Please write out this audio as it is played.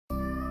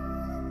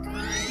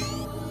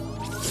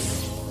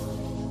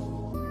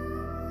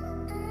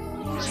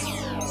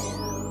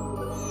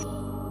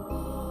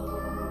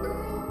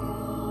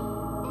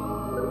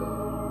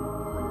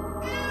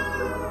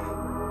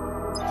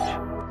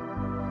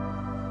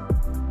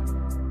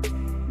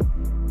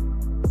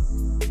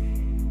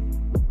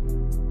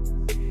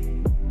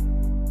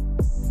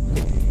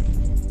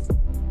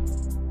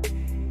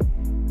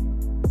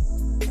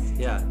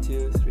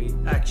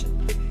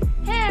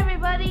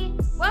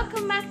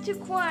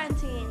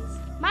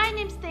Quaranteens. My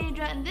name's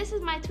Thaedra and this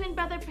is my twin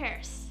brother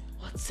Paris.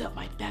 What's up,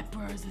 my fat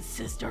brothers and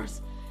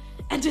sisters?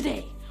 And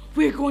today,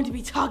 we're going to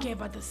be talking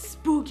about the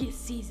spookiest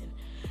season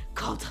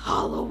called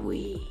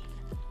Halloween.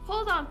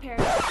 Hold on,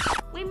 Paris.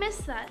 We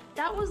missed that.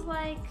 That was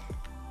like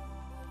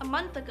a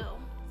month ago.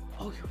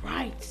 Oh, you're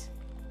right.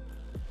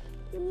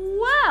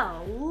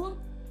 Well,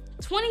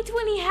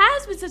 2020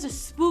 has been such a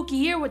spooky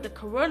year with the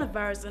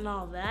coronavirus and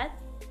all that.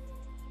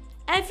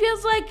 And it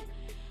feels like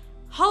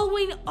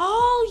Halloween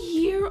all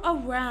year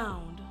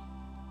around.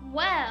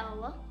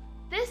 Well,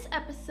 this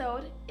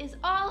episode is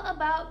all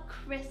about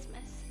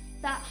Christmas,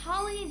 that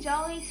holly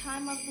jolly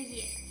time of the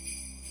year.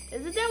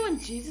 Isn't that when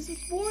Jesus was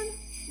born?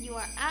 You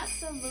are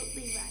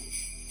absolutely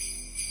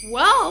right.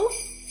 Well,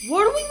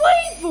 what are we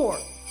waiting for?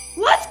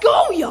 Let's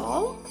go,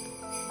 y'all!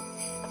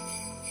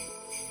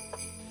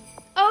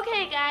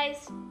 Okay,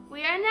 guys,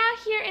 we are now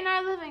here in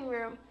our living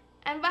room,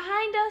 and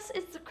behind us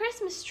is the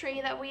Christmas tree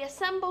that we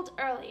assembled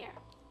earlier.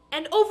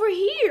 And over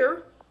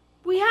here,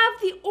 we have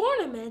the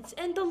ornaments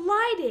and the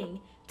lighting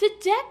to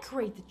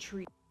decorate the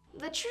tree.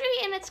 The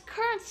tree in its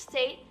current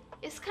state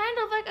is kind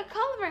of like a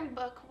coloring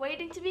book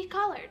waiting to be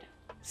colored.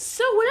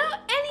 So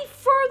without any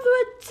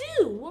further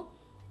ado,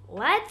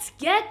 let's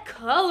get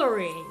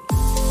coloring.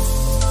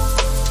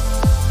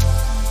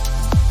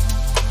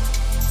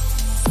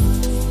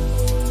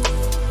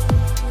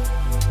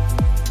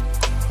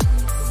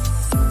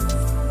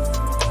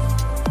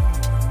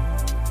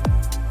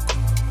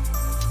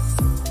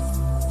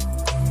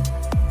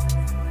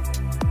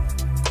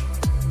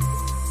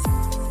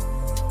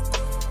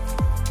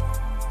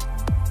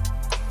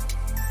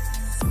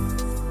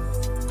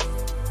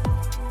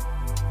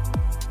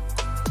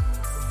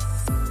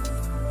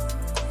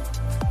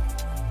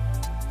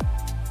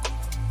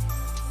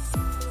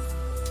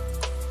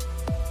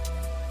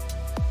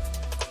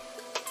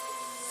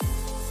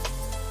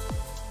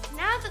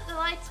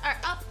 Are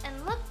up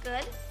and look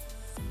good.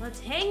 Let's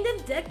hang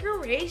the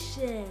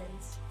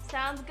decorations.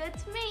 Sounds good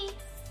to me.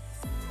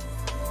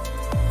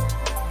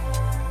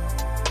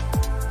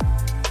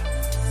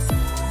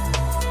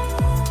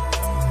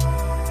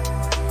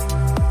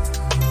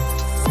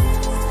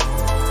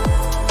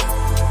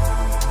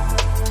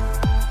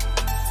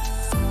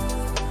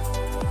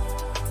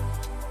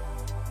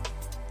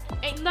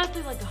 Ain't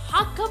nothing like a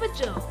hot cup of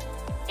joe.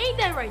 Ain't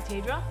that right,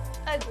 Thaedra?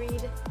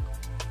 Agreed.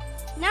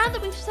 Now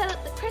that we've set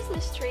up the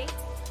Christmas tree,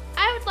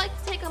 I would like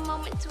to take a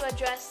moment to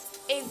address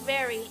a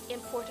very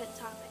important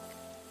topic.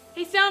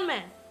 Hey, sound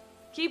man,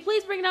 can you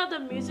please bring out the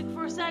music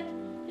for a sec?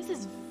 This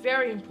is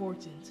very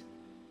important.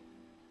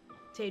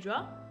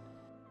 Thaedra?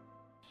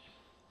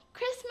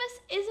 Christmas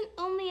isn't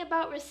only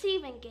about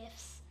receiving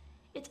gifts.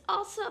 It's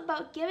also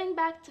about giving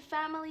back to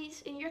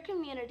families in your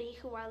community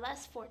who are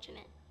less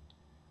fortunate.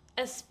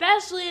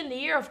 Especially in the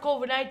year of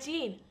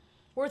COVID-19,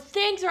 where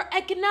things are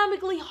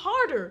economically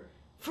harder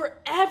for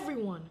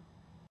everyone.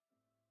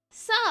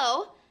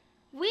 So,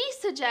 we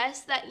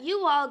suggest that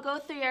you all go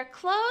through your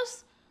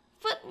clothes,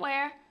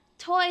 footwear,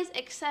 toys,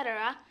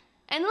 etc.,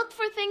 and look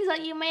for things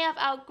that you may have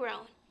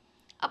outgrown.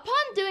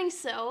 Upon doing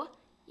so,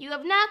 you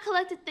have now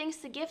collected things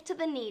to give to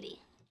the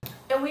needy.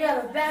 And we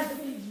have a bag of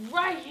things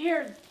right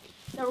here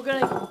that we're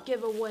gonna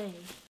give away.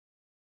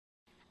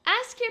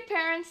 Ask your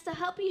parents to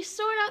help you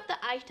sort out the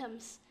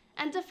items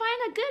and to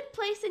find a good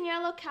place in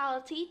your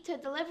locality to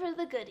deliver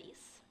the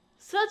goodies.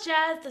 Such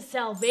as the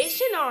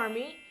Salvation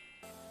Army,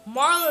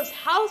 Marla's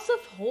House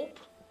of Hope,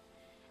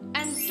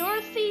 and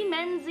Dorothy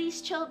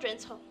Menzies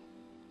Children's Home,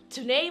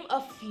 to name a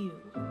few.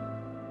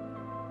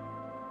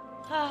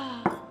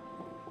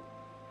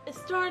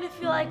 It's starting to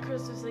feel like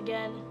Christmas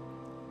again.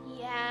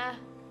 Yeah,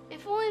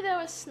 if only there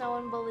was snow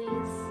in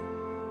Belize.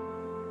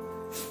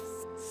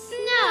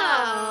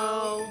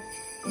 Snow!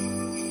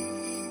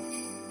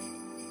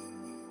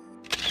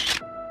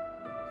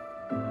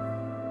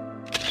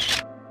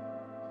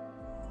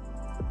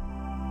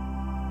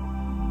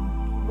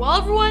 Well,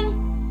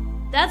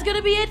 everyone, that's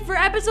gonna be it for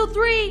episode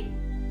 3.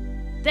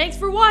 Thanks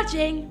for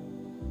watching.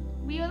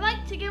 We would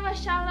like to give a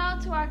shout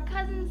out to our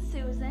cousin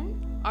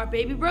Susan, our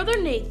baby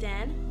brother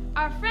Nathan,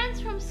 our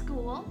friends from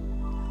school,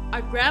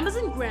 our grandmas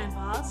and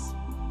grandpas,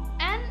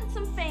 and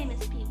some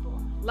famous people,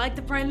 like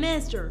the Prime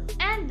Minister,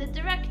 and the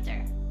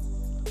director,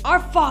 our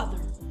father,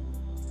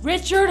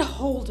 Richard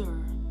Holder.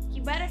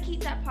 You better keep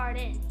that part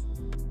in.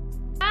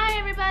 Bye,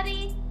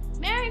 everybody.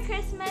 Merry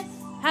Christmas.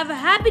 Have a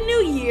happy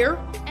new year.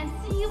 And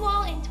see you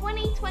all in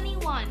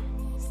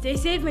 2021. Stay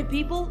safe, my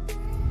people.